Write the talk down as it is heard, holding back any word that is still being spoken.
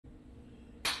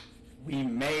We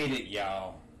made it,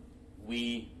 y'all.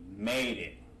 We made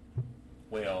it.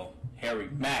 Well, Harry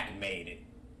Mack made it.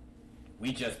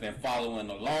 We just been following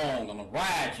along on the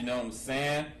ride, you know what I'm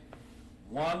saying?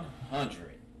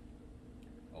 100.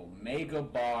 Omega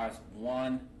bars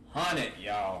 100,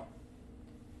 y'all.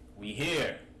 We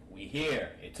here. We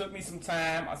here. It took me some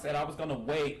time. I said I was gonna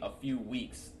wait a few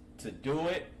weeks to do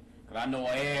it, because I know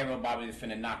everybody is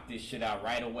finna knock this shit out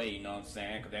right away, you know what I'm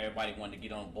saying? Because everybody wanted to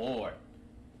get on board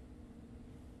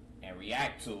and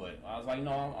react to it. I was like,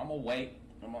 no, I'm gonna wait.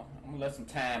 I'm gonna let some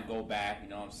time go by, you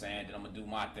know what I'm saying? Then I'm gonna do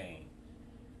my thing.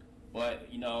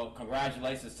 But, you know,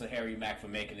 congratulations to Harry Mack for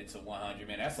making it to 100,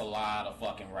 man. That's a lot of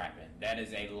fucking rapping. That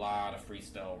is a lot of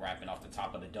freestyle rapping off the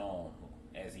top of the dome,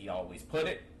 as he always put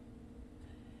it.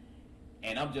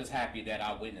 And I'm just happy that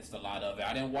I witnessed a lot of it.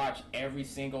 I didn't watch every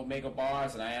single Mega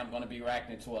Bars, and I am going to be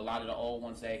reacting to a lot of the old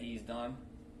ones that he's done.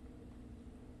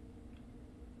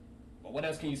 But what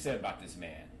else can you say about this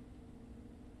man?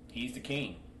 He's the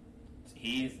king.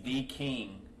 He is the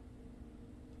king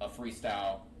of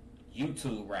freestyle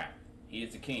YouTube rap. He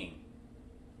is the king.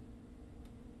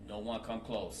 No one come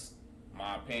close.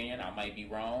 My opinion, I might be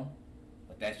wrong,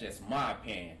 but that's just my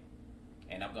opinion.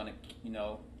 And I'm gonna, you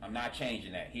know, I'm not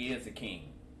changing that. He is the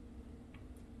king.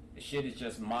 The shit is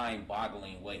just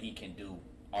mind-boggling what he can do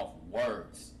off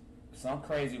words. Some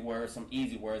crazy words, some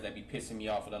easy words that be pissing me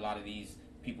off with a lot of these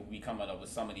people be coming up with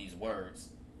some of these words.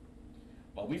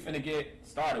 But we finna get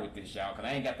started with this, y'all,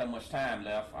 because I ain't got that much time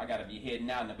left. I gotta be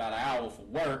heading out in about an hour for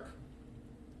work.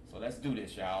 So let's do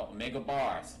this, y'all. Omega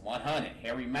Bars 100,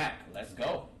 Harry Mack. Let's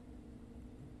go.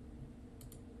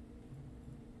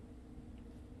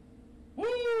 Woo!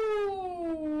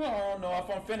 I don't know if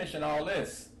I'm finishing all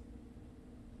this.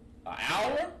 An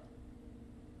hour?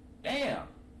 Damn.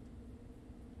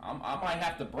 I might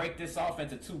have to break this off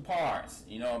into 2 parts.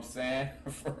 You know what I'm saying?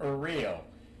 For real.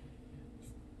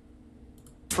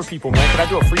 For people, man. Can I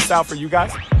do a freestyle for you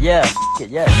guys? Yeah,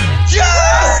 yes.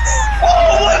 Yes!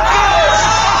 Oh my God!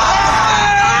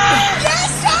 Yes,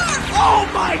 sir! Oh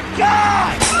my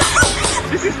God!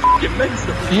 This is f***ing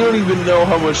mental. You don't even know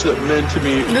how much that meant to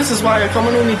me. This is why I come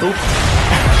on Omegle.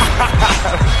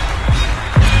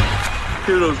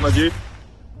 Kudos, my G.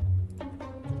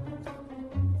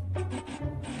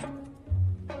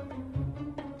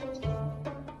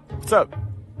 What's up?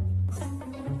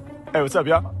 Hey, what's up,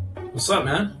 y'all? What's up,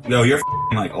 man? Yo, you're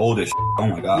like old as shit. Oh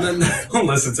my god. Don't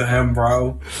listen to him,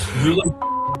 bro. You look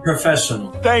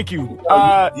professional. Thank you.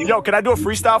 Yo, can I do a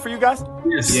freestyle for you guys?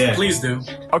 Yes, Yeah. please do.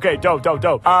 Okay, dope.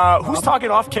 Who's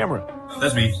talking off camera?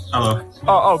 That's me. Hello.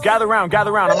 Oh, gather round. I'm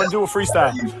gonna do a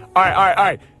freestyle. All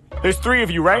right. There's 3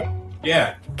 of you, right?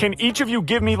 Yeah. Can each of you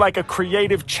give me like a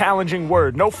creative, challenging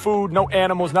word? No food, no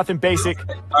animals, nothing basic.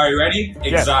 All right, ready?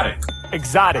 Exotic.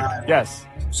 Exotic, yes.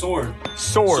 Sword.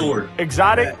 Sword.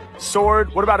 Exotic,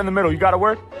 sword. What about in the middle? You got a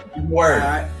word?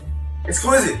 Word.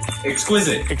 Exquisite.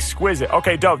 Exquisite.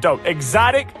 Okay, dope.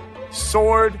 Exotic,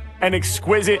 sword, and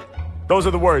exquisite. Those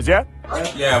are the words, yeah?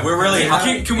 Yeah, we're really.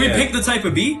 Can we pick the type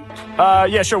of beat?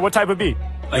 Yeah, sure. What type of beat?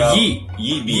 Like yeet.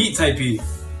 Yeet type beat.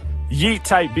 Yeet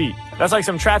type beat. That's like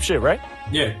some trap shit, right?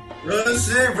 Yeah. Real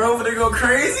shit, bro. But they go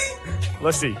crazy.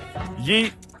 Let's see.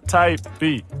 Yeet type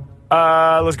beat.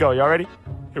 Let's go. Y'all ready?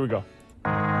 Here we go.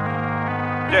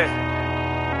 Yeah.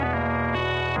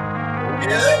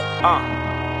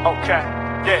 Okay.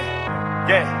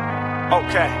 Yeah.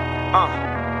 Okay.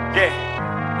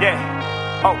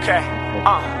 Yeah. Okay.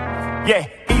 Yeah.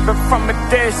 Even from a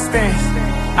distance,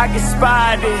 I get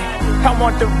spotted. I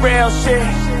want the real shit.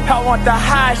 I want the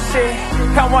high shit.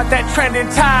 I want that trending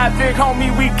topic. Homie,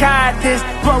 we got this.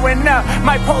 Blowing up,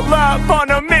 might pull up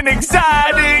on them in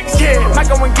exotics. Yeah, might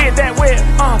go and get that whip.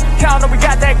 Y'all know we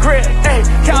got that grip. Hey,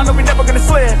 y'all know we never gonna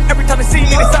slip. Every time they see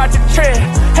me, they start to trip.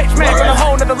 H-Mack on a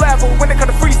whole nother level. When it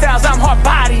comes to freestyles, I'm hard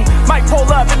body. Might pull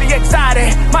up in the exotic.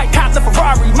 Might cop the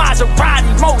Ferrari,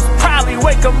 Maserati. Most probably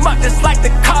wake them up just like the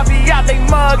coffee out they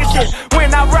mug and shit. When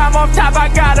I rhyme off top,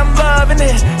 I got them loving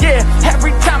this. Yeah,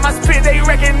 every time I spit, they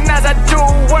recognize I do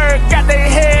work. Got their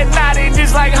head nodded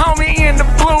just like homie in the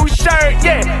blue shirt.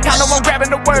 Yeah, y'all know I'm grabbing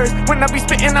the words. When I be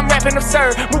spitting, I'm rapping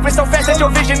absurd. Moving so fast that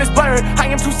your vision is blurred. I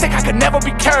am too sick, I could never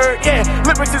be cured. Yeah,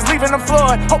 lyrics is leaving them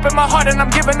floored. Open my heart and I'm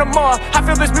giving them more. I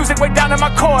feel this music way down in my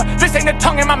core. This ain't a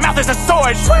tongue in my mouth, it's a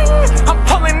sword. I'm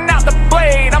pulling out the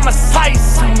blade, I'ma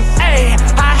slice them. Ayy,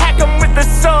 I hack them with the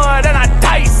sword and I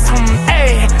dice them.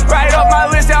 Ayy, right off my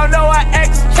list, y'all know I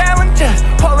X-challenger.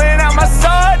 Pulling out my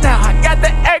sword, now I got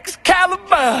the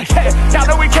Excalibur. Yeah, y'all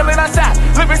know we killing outside.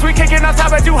 Lyrics we kicking on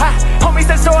top of too high. Homie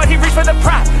said sword, he reached for the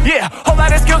prop. Yeah, whole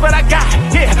lot of skills but I got.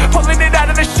 Yeah, pulling it out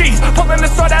of the sheets. Pulling the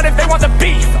sword out if they want the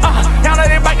beef. Y'all know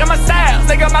they biting my styles.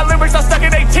 They got my lyrics all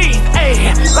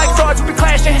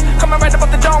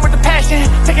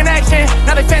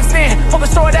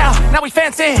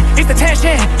dancing, ease the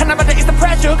tension, and I'm about to ease the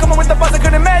pressure. Coming with the buzz I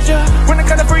couldn't measure. When it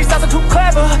comes to freestyles, I'm too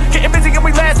clever. Getting busy and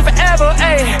we lasting forever.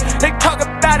 Ayy, they talk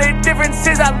about it,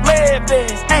 differences I live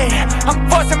this. Ayy, I'm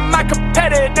forcing my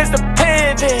competitors to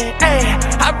pivot. Ayy,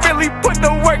 I really put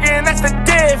the work in, that's the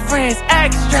difference.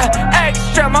 Extra,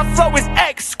 extra, my flow is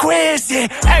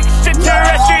exquisite.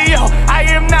 Extraterrestrial, I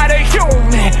am not a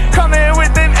human. Coming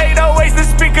with an 808, the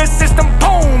speaker system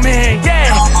booming. Yeah,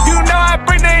 you know I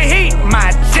bring the heat,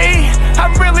 my G.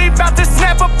 I'm really about to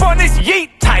snap up on this yeet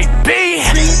type B.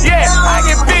 Yeah, I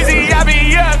get busy, I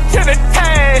be up to the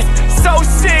task. So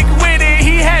sick with it,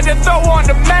 he had to throw on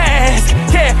the mask.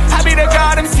 Yeah, I be the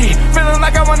God MC, feeling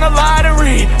like I won the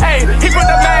lottery. Hey, he put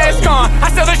the mask on, I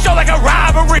sell the show like a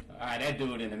robbery. Alright, that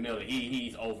dude in the middle,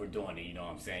 he's overdoing it, you know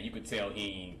what I'm saying? You could tell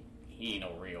he ain't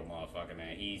no real motherfucker,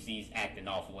 man. He's acting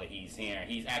off what he's hearing.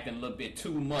 He's acting a little bit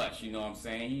too much, you know what I'm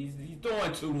saying? He's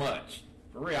doing too much.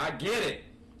 For real, I get it.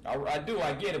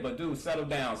 I get it, but dude, settle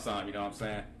down, son, you know what I'm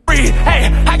saying? Hey,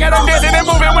 I got them dancing and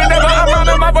moving whenever I'm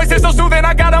running. My voice is so soothing,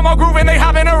 I got them all grooving, they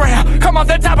hopping around. Come off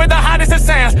the top with the hottest of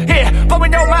sounds. Yeah,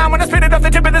 blowing your mind when I spit it off the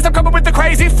tip of this. I'm coming with the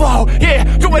crazy flow. Yeah,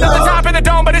 do it off the top of the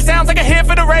dome, but it sounds like a hit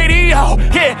for the radio.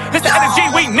 Yeah, this the energy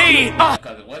we need.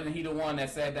 Because wasn't he the one that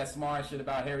said that smart shit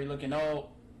about Harry looking old?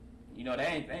 You know,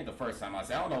 that ain't the first time I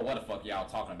said. I don't know what the fuck y'all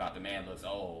talking about. The man looks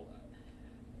old.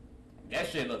 That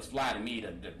shit looks fly to me.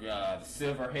 The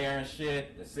silver hair and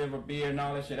shit, the silver beard and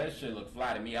all that shit. That shit looks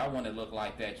fly to me. I want to look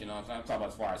like that, you know what I'm saying? I'm talking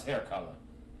about as far as hair color.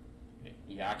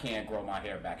 Yeah, I can't grow my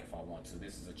hair back if I want to.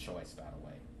 This is a choice, by the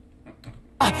way.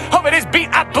 Over this beat,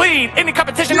 I bleed. Any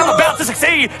competition, I'm about to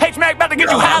succeed. H-Mack about to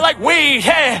get you high like weed.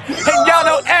 Yeah, and y'all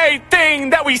know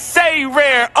everything that we say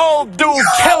rare. Old dude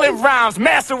killing rhymes,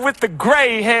 master with the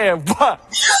gray hair. What?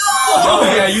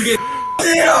 Oh yeah, you get.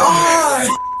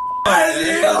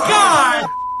 God!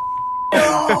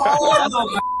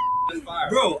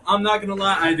 Bro, I'm not gonna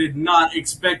lie, I did not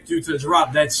expect you to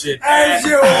drop that shit. Thank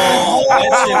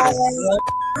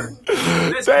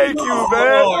you,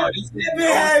 man. It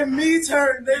had me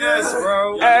turned down. Yes,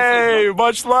 bro. Hey,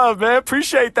 much love, man.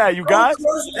 Appreciate that, you guys.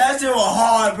 That shit was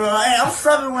hard, bro. Hey, I'm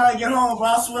subbing when I get home, bro.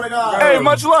 I swear to God. Hey,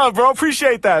 much love, bro.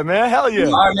 Appreciate that, man. Hell yeah.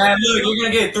 All right, man. Look, you're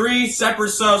gonna get 3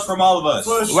 separate subs from all of us.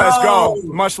 Let's go.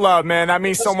 Much love, man. That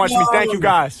means so much to me. Thank you,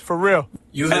 guys. For real.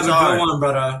 You have a good one,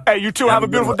 brother. Hey, you too. Have a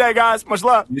beautiful day, guys. Much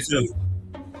love. You too.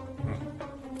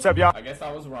 What's up, y'all? I guess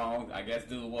I was wrong. I guess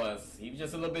dude he was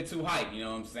just a little bit too hyped, you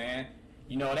know what I'm saying?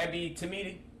 You know, that be, to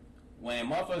me, when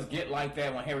motherfuckers get like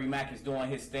that, when Harry Mack is doing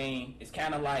his thing, it's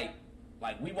kind of like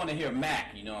we want to hear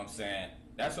Mack, you know what I'm saying?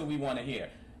 That's what we want to hear.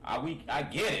 I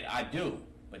get it, I do.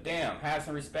 But damn, have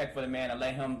some respect for the man and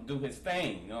let him do his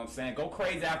thing, you know what I'm saying? Go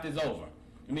crazy after it's over.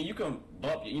 I mean, you can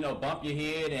bump your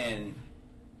head and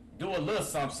do a little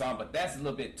something, but that's a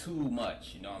little bit too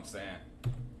much, you know what I'm saying?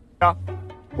 Yeah.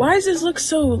 Why does this look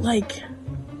so, like,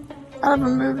 out of a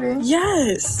movie?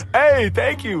 Yes. Hey,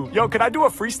 thank you. Yo, can I do a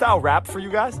freestyle rap for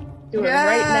you guys? Do it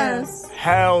right now.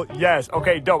 Hell yes.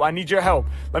 Okay, dope. I need your help.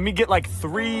 Let me get like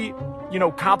 3,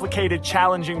 complicated,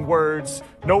 challenging words.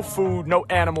 No food, no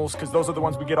animals, because those are the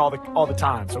ones we get all the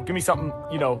time. So give me something,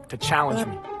 to challenge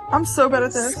me. I'm so bad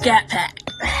at this. Scat Pack.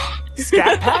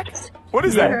 Scat Pack? What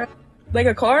is that? Like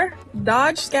a car?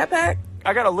 Dodge Scat Pack?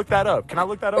 I gotta look that up. Can I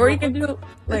look that up? Or you can do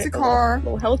like it's a car.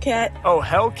 Little Hellcat. Oh,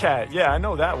 Hellcat. Yeah, I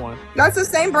know that one. That's the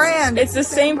same brand. It's the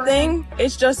same thing.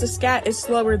 It's just a Scat is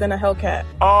slower than a Hellcat.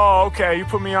 Oh, okay. You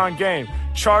put me on game.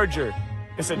 Charger.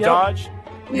 It's a Dodge?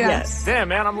 Yes. Damn,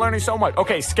 man, I'm learning so much.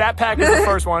 Okay, Scat Pack is the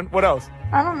first one. What else?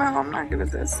 I don't know. I'm not good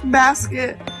at this.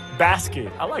 Basket.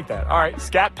 Basket. I like that. All right,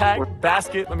 Scat Pack,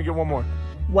 basket. Let me get one more.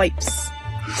 Wipes.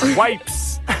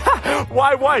 Wipes.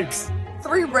 Why wipes?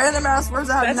 3 random ass words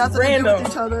that have nothing to do with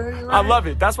each other. Right? I love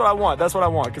it. That's what I want. That's what I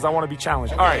want because I want to be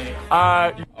challenged. Okay. All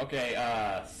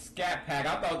right. Scat Pack.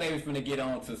 I thought they was gonna get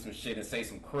on to some shit and say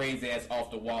some crazy ass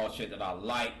off the wall shit that I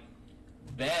like.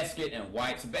 Basket and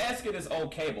wipes. Basket is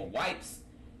okay, but wipes,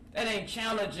 that ain't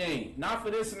challenging. Not for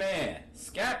this man.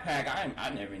 Scat Pack. I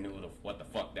never knew what the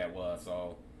fuck that was.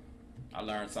 So I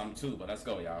learned something too. But let's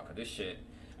go, y'all. Cause this shit.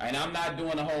 And I'm not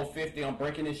doing the whole 50. I'm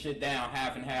breaking this shit down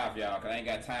half and half, y'all, because I ain't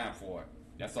got time for it.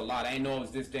 That's a lot. I ain't know it was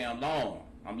this damn long.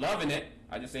 I'm loving it.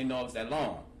 I just ain't know it was that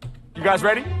long. You guys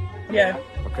ready? Yeah.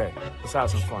 Okay. Let's have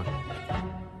some fun.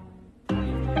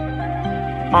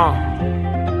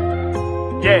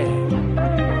 Yeah.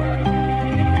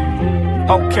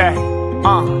 Okay.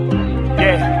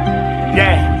 Yeah.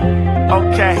 Yeah.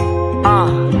 Okay.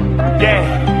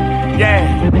 Yeah.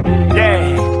 Yeah.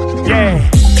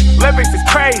 Yeah. Lyrics is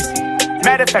crazy.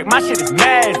 Matter of fact, my shit is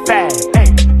mad fast. Hey,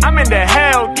 I'm in the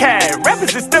Hellcat.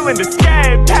 Rappers is still in the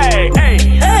scat pack.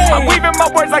 Hey, I'm weaving my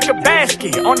words like a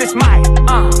basket on this mic.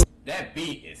 That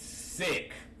beat is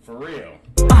sick, for real.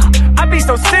 I be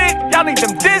so sick, y'all need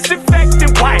them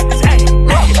disinfectant wipes. Hey,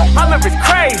 my lyrics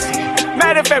crazy.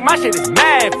 Matter of fact, my shit is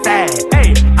mad fast.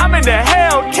 Hey, I'm in the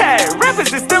Hellcat.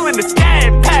 Rappers is still in the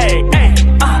scat pack. Hey,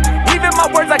 weaving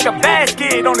my words like a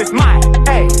basket on this mic.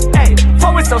 Hey,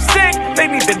 flow is so sick, they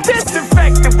need the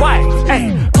disinfectant wipes.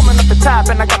 Hey, coming up the top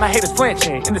and I got my haters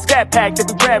flinching. In the scat pack, they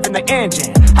be grabbing the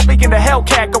engine. I be in the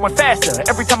Hellcat going faster.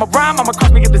 Every time I rhyme, I'ma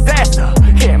cost me a disaster.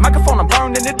 Yeah, microphone, I'm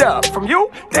burning it up. From you,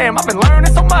 damn, I've been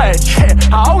learning so much. Yeah,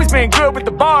 I always been good with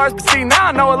the bars, but see now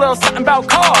I know a little something about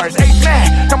cars. Hey,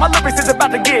 man, so my lyrics is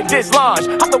about to get dislodged.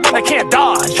 I'm the one that can't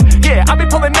dodge. Yeah, I be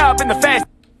pulling up in the fast.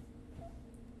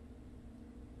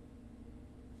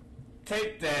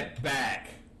 Take that back.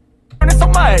 So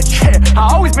much. Yeah,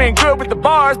 I always been good with the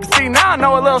bars, but see now I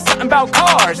know a little something about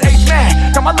cars. Hey,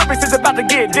 man, so my lyrics is about to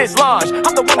get dislodged.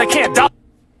 I'm the one that can't dodge.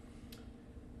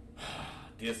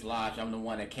 Dislodge, I'm the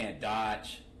one that can't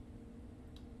dodge.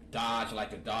 Dodge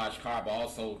like the Dodge car, but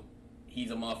also he's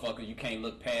a motherfucker you can't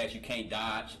look past, you can't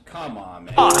dodge. Come on,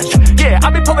 man. Yeah, I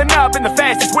be pulling up in the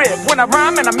fastest whip. When I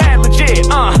rhyme and I'm mad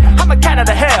legit. I'm a cat out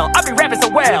of hell, I be rapping so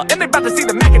well. And they about to see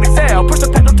the Mack and excel. Push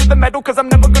the pedal to the metal, cause I'm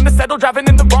never gonna settle. Driving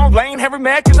in the wrong lane, Harry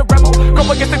Mack is a rebel.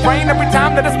 Go against the grain every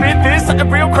time that I spit this. Something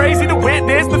real crazy to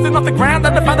witness. Lifting off the ground, I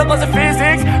defy the laws of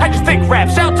physics. I just think rap,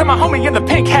 shout to my homie in the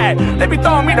pink hat. They be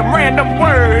throwing me them random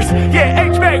words.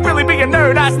 Yeah, H-Mack really be a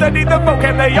nerd. I study the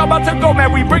vocabulary, y'all about to go,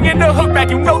 man. We bringing the hook back,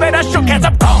 you know that I shook cats,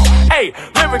 I'm gone. Hey,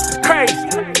 lyrics is crazy.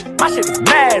 My shit is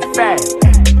mad fast.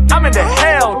 I'm in the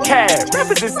Hellcat.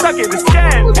 Rappers is stuck in the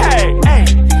scat pack. Hey,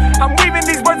 I'm weaving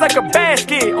these words like a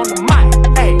basket on the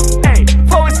mic. Hey,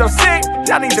 flow is so sick,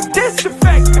 y'all need them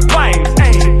disinfectant wipes.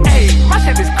 Hey, my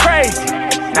shit is crazy.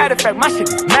 Matter of fact, my shit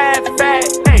is mad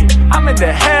fast. Hey, I'm in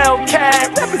the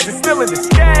Hellcat. Rappers is still in the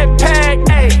scat pack.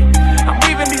 Hey, I'm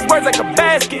weaving these words like a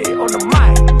basket on the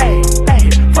mic. Hey,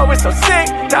 flow is so sick,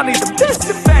 y'all need them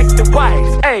disinfectant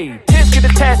wipes. Hey, get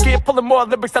a tasket, pulling more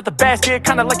lyrics out the basket,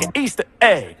 kinda like an Easter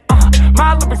egg.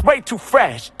 My lyrics way too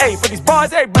fresh. Hey, for these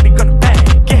bars, everybody gonna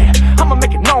bang. Yeah, I'ma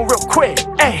make it known real quick.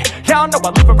 Hey, y'all know I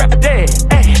leave a rapper dead.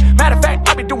 Hey, matter of fact,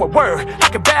 I be doing work. I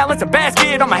can balance a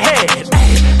basket on my head.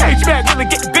 Hey, H-Mack really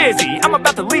getting busy. I'm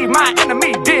about to leave my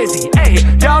enemy dizzy. Hey,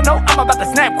 y'all know I'm about to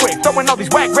snap quick, throwing all these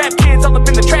whack rap kids all up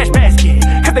in the trash basket.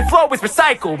 Cause they flow is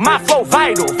recycled, my flow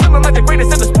vital. Feeling like the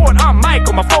greatest in the sport, I'm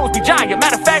Michael. My flows be giant.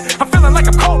 Matter of fact, I'm feeling like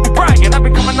I'm Kobe Bryant. I be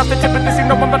coming off the tip of this, you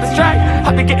know I'm about to strike.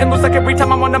 I be getting loose like every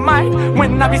time I'm on the mic.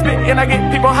 When I be spitting, I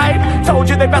get people hype. Told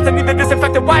you they about to need the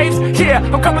disinfectant wipes. Yeah,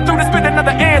 I'm coming through to spit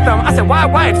another anthem. I said, why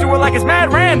wipes? You were like, it's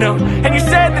mad random. And you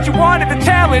said that you wanted the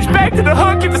challenge. Back to the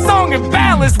hook, keep the song in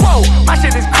balance. Whoa, my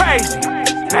shit is crazy.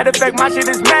 Matter of fact, my shit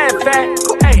is mad fat.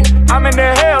 Hey, I'm in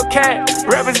the Hellcat.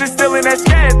 Rappers is still in that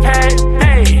scat pack.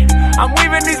 Hey, I'm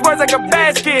weaving these words like a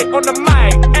basket on the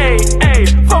mic. Hey,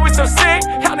 flow is so sick,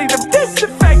 y'all need them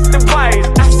disinfectant wipes.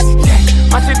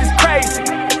 My shit is crazy.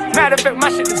 Matter of fact, my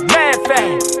shit is mad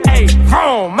fast. Hey,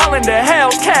 vroom, I'm in the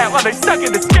Hellcat while they stuck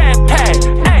in the scat pack.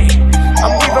 Hey,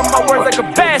 I'm weaving my words like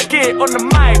a basket on the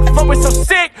mic. Flow is so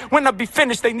sick, when I be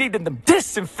finished, they needed them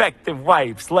disinfectant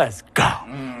wipes. Let's go.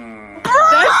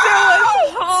 That shit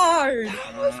was hard.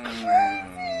 That was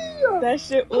crazy. That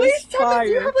shit was Please tell fire. me,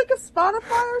 do you have like a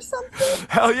Spotify or something?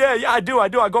 Hell yeah, I do.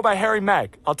 I go by Harry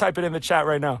Mack. I'll type it in the chat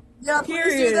right now. Yeah, please do.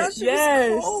 Period. That shit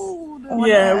Yes. was cold.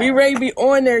 Yeah, we ready to be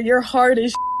on there. You're hard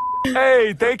as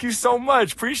Hey, thank you so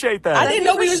much. Appreciate that. I didn't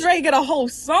know we was ready to get a whole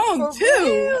song,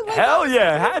 too. Hell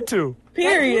yeah, had to.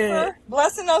 Period.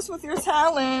 Blessing us with your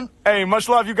talent. Hey, much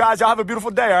love, you guys. Y'all have a beautiful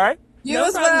day, all right? You No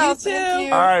as problem, well. you too. Thank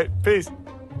you. All right, peace.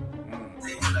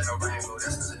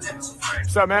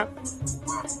 What's up, man?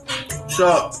 What's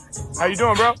up? How you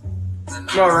doing, bro?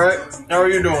 Alright. How are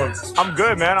you doing? I'm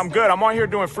good, man. I'm good. I'm on here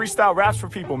doing freestyle raps for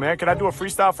people, man. Can I do a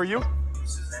freestyle for you?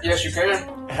 Yes, you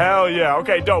can. Hell yeah.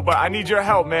 Okay, dope. But I need your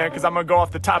help, man, because I'm going to go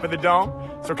off the top of the dome.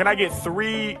 So can I get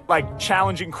 3, like,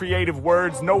 challenging creative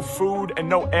words? No food and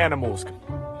no animals.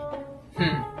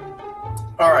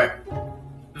 Alright.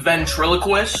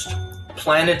 Ventriloquist.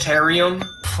 Planetarium.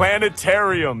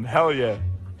 Planetarium. Hell yeah.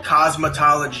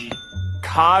 Cosmetology.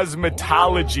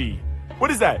 Cosmetology. What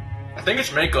is that? I think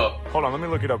it's makeup. Hold on, let me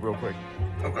look it up real quick.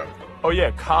 Okay. Oh yeah,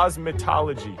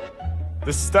 cosmetology.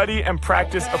 The study and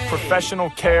practice of professional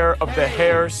care of the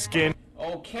hair, skin.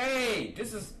 Okay,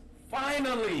 this is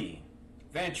finally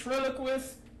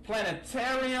ventriloquist,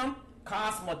 planetarium,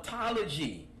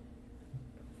 cosmetology.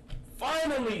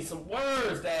 Finally, some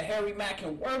words that Harry Mack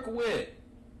can work with.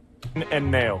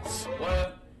 And nails.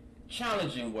 Well,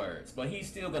 challenging words, but he's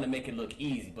still gonna make it look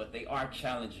easy. But they are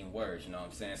challenging words, you know what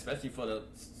I'm saying? Especially for the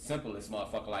simplest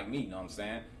motherfucker like me, you know what I'm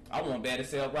saying? I won't be able to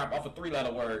sell rap off a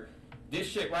 3-letter word. This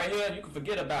shit right here, you can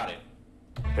forget about it.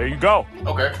 There you go.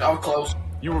 Okay, I was close.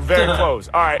 You were very close.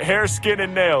 All right, hair, skin,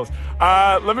 and nails.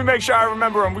 Let me make sure I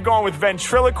remember them. We're going with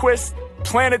ventriloquist,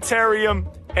 planetarium,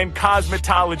 and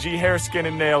cosmetology, hair, skin,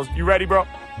 and nails. You ready, bro?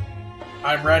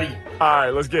 I'm ready. All right,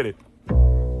 let's get it.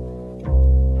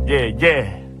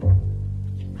 Yeah.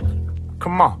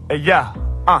 Come on, hey, yeah.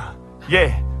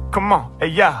 Yeah. Come on, hey,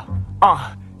 yeah.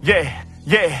 Yeah.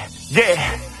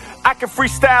 I can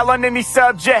freestyle on any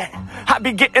subject. I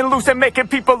be getting loose and making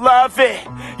people love it.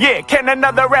 Yeah, can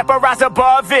another rapper rise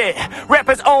above it?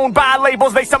 Rappers owned by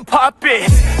labels, they some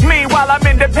puppets. Meanwhile, I'm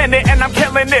independent and I'm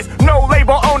killing this. No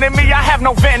label owning me, I have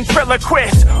no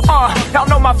ventriloquist. Y'all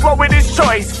know my flow, it is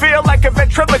choice. Feel like a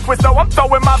ventriloquist, though I'm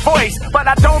throwing my voice. But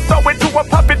I don't throw it to a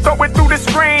puppet, throw it through the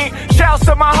screen. Shouts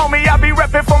to my homie, I be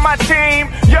repping for my team.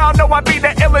 Y'all know I be the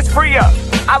illest freer.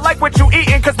 I like what you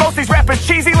eatin', cause most these rappers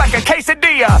cheesy like a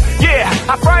quesadilla. Yeah,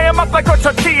 I fry them up like a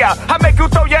tortilla. I make you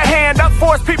throw your hand up,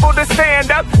 force people to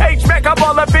stand up. H-Mack, I'm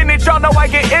all up in it, y'all know I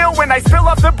get ill when I spill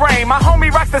off the brain. My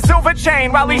homie rocks the silver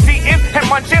chain while he's eating and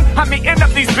munching. I'm eating up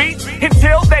these beats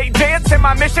until they dance and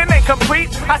my mission ain't complete.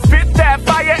 I spit that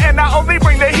fire and I only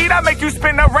bring the heat. I make you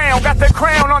spin around, got the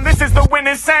crown on, this is the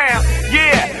winning sound.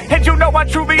 Yeah, and you know I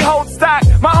truly hold stock.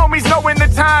 My homies knowing the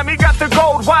time, he got the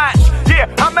gold watch.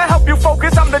 Yeah, I'ma help you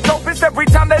focus, I'm the dopest. Every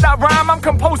time that I rhyme, I'm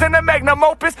composing a magnum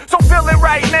opus. So feel it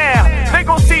right now, they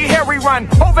gon' see Harry run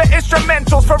over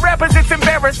instrumentals. For rappers it's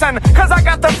embarrassing, cause I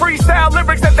got the freestyle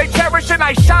lyrics that they cherish. And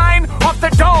I shine off the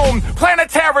dome,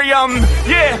 planetarium.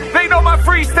 Yeah, they know my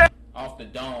freestyle. Off the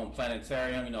dome,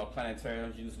 planetarium, you know,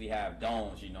 planetariums usually have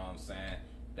domes, you know what I'm saying?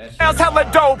 Sounds hella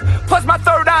dope, plus my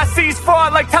third eye sees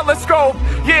far like telescope.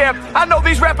 Yeah, I know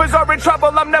these rappers are in trouble,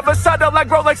 I'm never subtle, I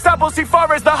grow like stubble. See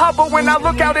far as the Hubble when I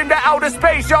look out into outer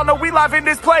space. Y'all know we live in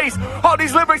this place, all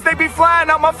these lyrics they be flying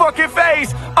out my fucking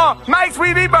face. Mics,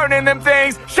 we be burning them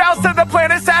things. Shouts to the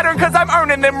planet Saturn cause I'm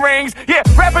earning them rings. Yeah,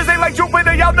 rappers they like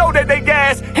Jupiter, y'all know that they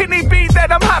gas. Any beat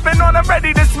that I'm hopping on, I'm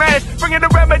ready to smash. Bringing the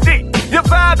remedy, your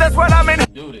vibe, that's what I'm in.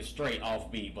 Dude is straight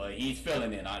off beat, but he's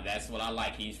feeling it. That's what I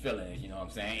like, he's feeling it, you know what I'm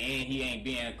saying? And he ain't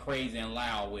being crazy and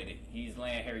loud with it. He's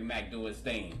letting Harry Mack do his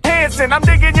thing. Hanson, I'm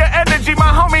digging your energy, my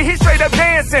homie, he's straight up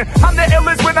dancing. I'm the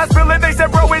illest when I spill it, they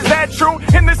said, bro, is that true?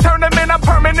 In this tournament, I'm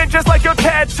permanent just like your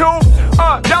tattoo.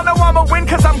 Y'all know I'ma win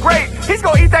cause I'm great. He's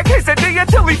gonna eat that quesadilla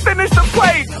till he finish the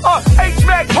plate.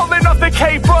 H-Mack pulling off the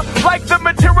caper. Like the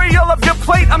material of your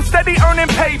plate, I'm steady earning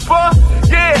paper.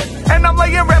 Yeah, and I'm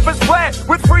laying rappers flat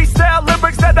with freestyle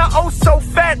lyrics that are oh so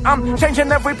fat. I'm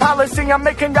changing every policy, I'm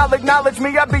making y'all acknowledge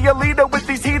me. I be a leader with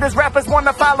these heaters, rappers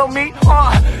wanna follow me.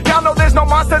 Y'all know there's no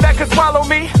monster that can swallow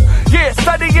me. Yeah,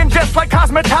 studying just like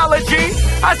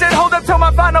cosmetology. I said hold up till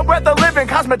my final breath of living.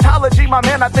 Cosmetology, my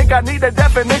man, I think I need a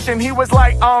definition. He was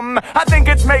like, I think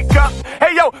it's makeup.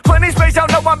 Hey yo, plenty space, y'all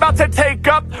know I'm about to take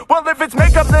up. Well, if it's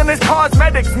makeup, then it's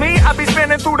cosmetics. Me, I be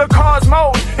spinning through the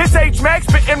cosmos. It's H-Mack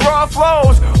spitting raw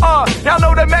flows. Y'all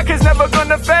know the Mack is never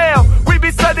gonna fail. We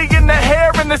be studying the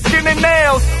hair and the skin and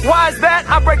nails. Why is that?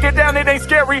 I break it down, it ain't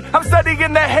scary. I'm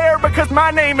studying the hair because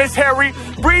my name is Harry.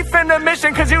 Brief in the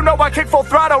mission, cause you know I kick full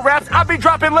throttle raps. I be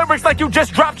dropping lyrics like you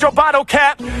just dropped your bottle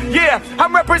cap. Yeah,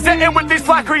 I'm representing with these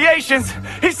fly creations.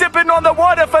 He's sipping on the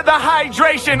water for the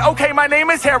hydration. Okay, my name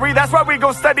is Harry, that's why we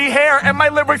gon' study hair. And my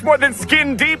lyrics more than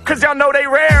skin deep, cause y'all know they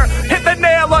rare. Hit the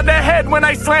nail on the head when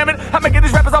I slam it. I make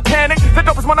these rappers all panic, the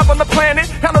dopest one up on the planet.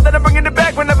 Y'all know that I'm bringing it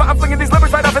back whenever I'm flinging these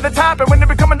lyrics right off at the top. And when they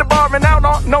be coming to bar and out,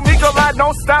 no Omegle, I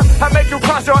don't stop. I make you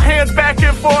cross your hands back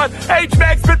and forth.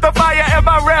 H-Mack spit the fire and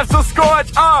my raps will scorch.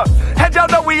 And y'all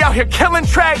know we out here killing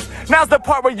tracks. Now's the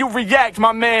part where you react,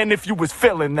 my man, if you was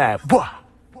feeling that. Ooh.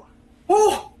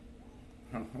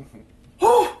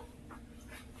 Ooh.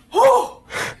 Ooh.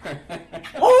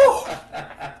 Ooh.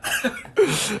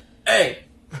 Hey.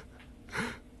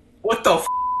 What the f?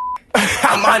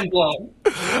 I'm mind blown.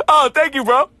 Oh, thank you,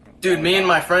 bro. Dude, me and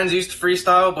my friends used to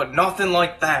freestyle, but nothing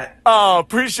like that. Oh,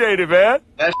 appreciate it, man.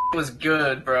 That was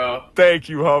good, bro. Thank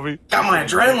you, homie. Got my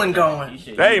adrenaline going.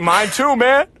 Hey, mine too,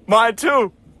 man. Mine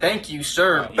too. Thank you,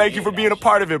 sir. Thank you for being a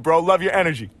part of it, bro. Love your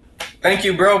energy. Thank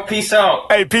you, bro. Peace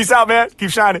out. Hey, peace out, man. Keep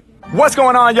shining. What's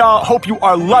going on, y'all? Hope you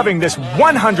are loving this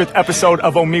 100th episode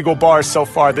of Omegle Bars so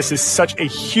far. This is such a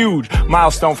huge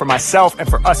milestone for myself and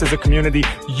for us as a community.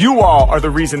 You all are the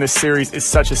reason this series is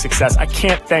such a success. I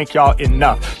can't thank y'all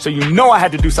enough. So you know I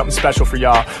had to do something special for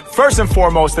y'all. First and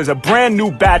foremost, there's a brand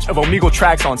new batch of Omegle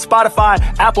tracks on Spotify,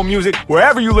 Apple Music,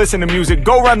 wherever you listen to music.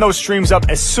 Go run those streams up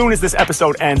as soon as this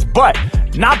episode ends, but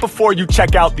not before you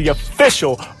check out the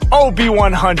official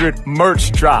OB100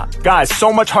 merch drop. Guys,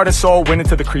 so much heart and soul went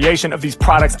into the creation of these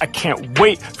products. I can't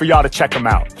wait for y'all to check them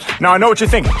out. Now, I know what you're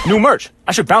thinking. New merch.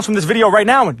 I should bounce from this video right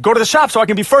now and go to the shop so I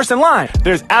can be first in line.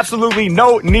 There's absolutely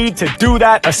no need to do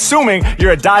that, assuming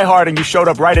you're a diehard and you showed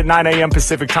up right at 9 a.m.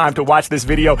 Pacific time to watch this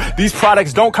video. These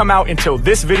products don't come out until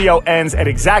this video ends at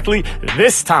exactly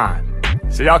this time.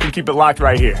 So y'all can keep it locked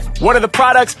right here. What are the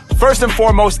products? First and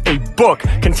foremost, a book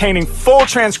containing full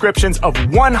transcriptions of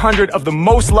 100 of the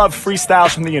most loved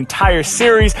freestyles from the entire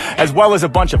series, as well as a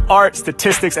bunch of art,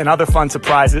 statistics, and other fun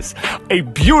surprises. A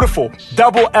beautiful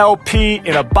double LP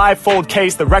in a bifold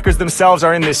case. The records themselves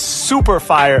are in this super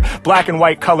fire black and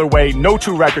white colorway. No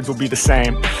two records will be the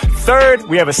same. Third,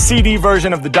 we have a CD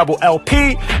version of the double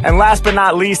LP. And last but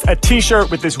not least, a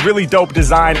t-shirt with this really dope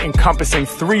design encompassing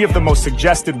 3 of the most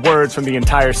suggested words from the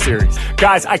entire series.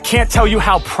 Guys, I can't tell you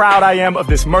how proud I am of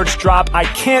this merch drop. I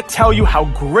can't tell you how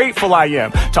grateful I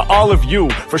am to all of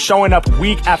you for showing up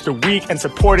week after week and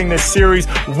supporting this series.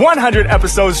 100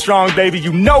 episodes strong, baby.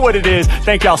 You know what it is.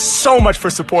 Thank y'all so much for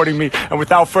supporting me. And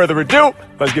without further ado,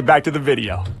 let's get back to the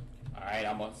video. All right,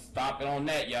 I'm going to stop it on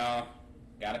that, y'all.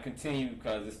 Gotta continue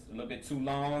because it's a little bit too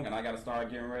long and I gotta start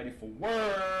getting ready for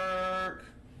work.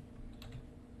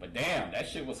 But damn, that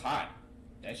shit was hot.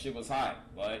 That shit was hot.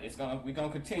 But we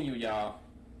gonna continue, y'all.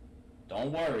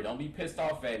 Don't worry, don't be pissed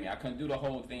off at me. I couldn't do the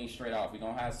whole thing straight off. We're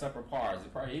gonna have separate parts.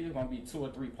 It's probably either gonna be 2 or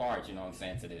 3 parts, you know what I'm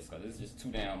saying, to this, because it's just too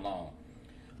damn long.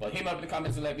 But hit me up in the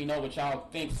comments and let me know what y'all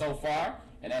think so far.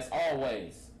 And as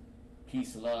always,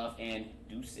 peace, love, and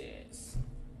deuces.